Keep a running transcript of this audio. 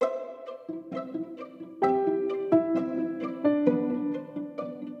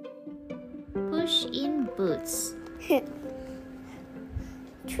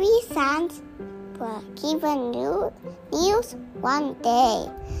Three sons were given news one day.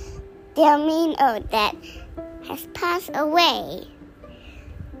 Their mean old dad has passed away.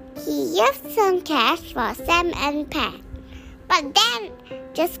 He left some cash for Sam and Pat, but Dan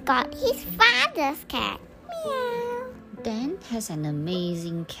just got his father's cat. Meow. Dan has an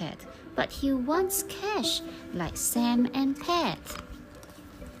amazing cat, but he wants cash like Sam and Pat.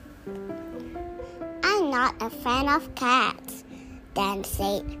 I'm not a fan of cats, Dan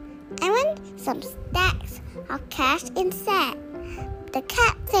said. I want some stacks of cash instead. The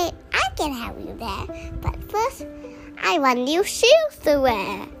cat said, I can help you there, but first I want new shoes to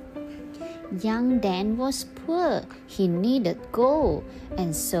wear. Young Dan was poor. He needed gold,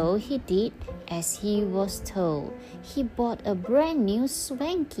 and so he did as he was told. He bought a brand new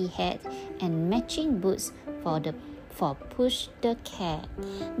swanky hat and matching boots for Puss the cat.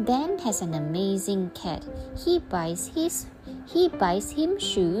 Dan has an amazing cat. He buys him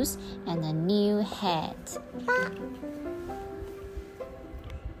shoes and a new hat.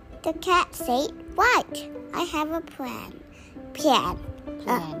 The cat said, "Right, I have a plan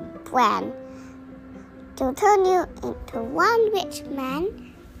to turn you into one rich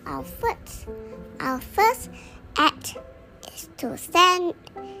man. Our first act is to send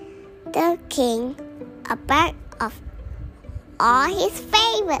the king a bag of all his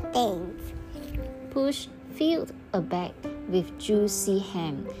favorite things." Puss filled a bag with juicy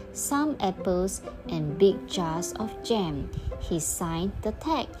ham, some apples, and big jars of jam. He signed the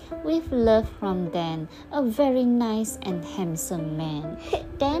tag with love from Dan, a very nice and handsome man.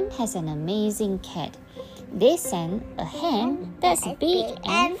 Dan has an amazing cat. They sent a hen that's big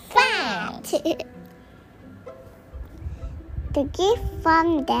and fat. The gift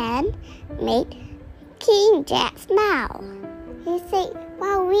from Dan made King Jack smile. He said,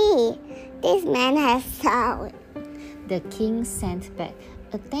 "Wowee, this man has soul." The king sent back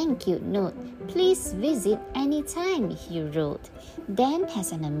a thank you note. "Please visit anytime," he wrote. Dan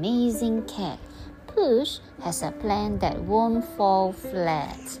has an amazing cat. Puss has a plan that won't fall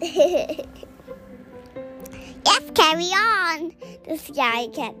flat. "Let's carry on," the sky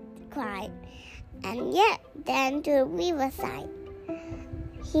cat cried, and yet Dan to the riverside.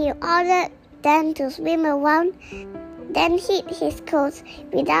 He ordered Dan to swim around, then hid his coat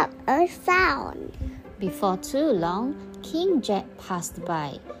without a sound. Before too long, King Jack passed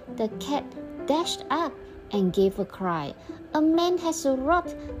by. The cat dashed up and gave a cry. "A man has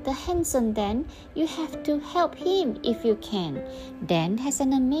robbed the handsome Dan. You have to help him if you can." Dan has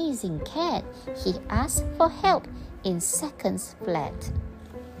an amazing cat. He asked for help in seconds flat.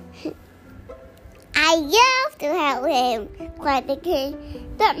 "I love to help him," cried the king.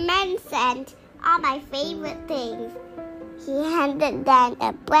 "The man sent all my favorite things." He handed Dan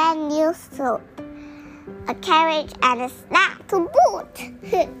a brand new suit, a carriage, and a snack to boot.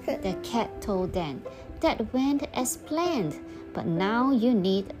 The cat told Dan, "That went as planned, but now you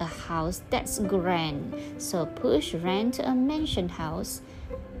need a house that's grand." So Puss ran to a mansion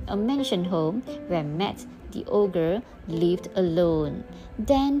home where Matt the ogre lived alone.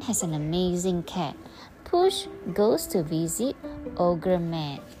 Dan has an amazing cat. Puss goes to visit Ogre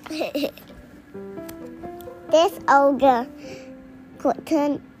Matt. This ogre could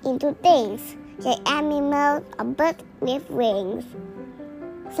turn into things like animals or birds with wings,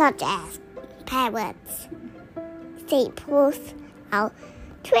 such as parrots. Said Puss, "I'll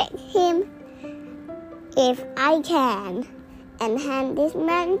trick him if I can, and hand this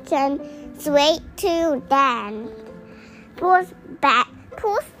mansion straight to Dan." Puss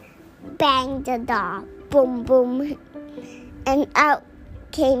banged the door, boom boom, and out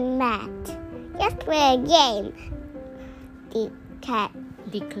came Matt. "Let's play a game," the cat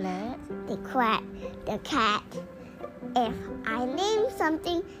Declared. The cat. "If I name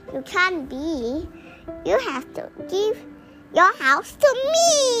something you can't be, you have to give your house to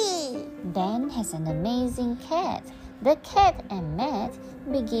me." Dan has an amazing cat. The cat and Matt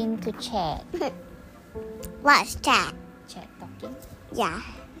begin to chat. What's that? Chat talking. Yeah.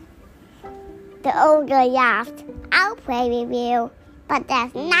 The ogre laughed. "I'll play with you, but there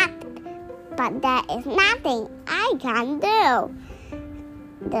is nothing I can do."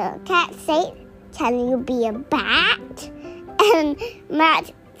 The cat said, "Can you be a bat?" And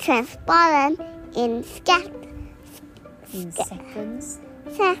Matt transported in seconds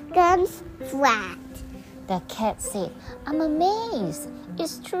flat. The cat said, "I'm amazed.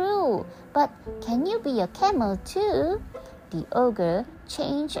 It's true. But can you be a camel too?" The ogre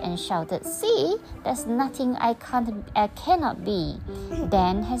changed and shouted, "See, there's nothing I cannot be."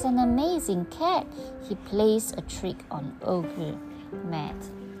 Dan has an amazing cat. He plays a trick on Ogre Matt.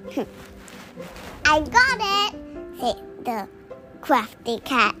 "I got it," said the crafty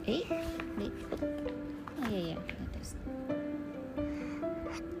cat.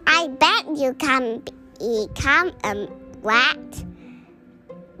 I bet you can become a rat.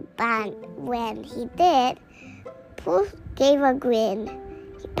 But when he did, Puss gave a grin.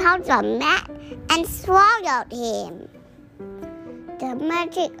 He pounced on Matt and swallowed him. The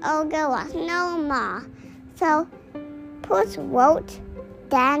magic ogre was no more, so Puss wrote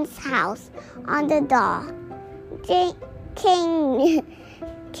Dan's house on the door. King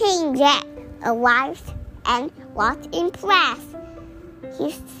Jack arrived and was impressed.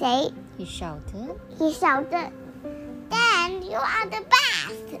 He shouted, Dan, you are the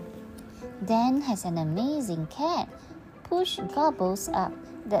best. Dan has an amazing cat. Puss gobbles up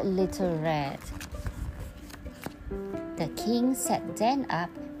that little rat. The king set Dan up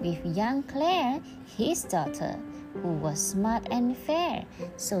with young Claire, his daughter, who was smart and fair.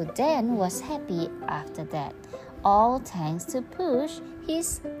 So Dan was happy after that, all thanks to Puss,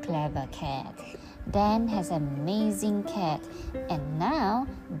 his clever cat. Dan has an amazing cat, and now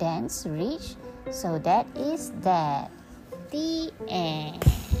Dan's rich, so that is that. The end.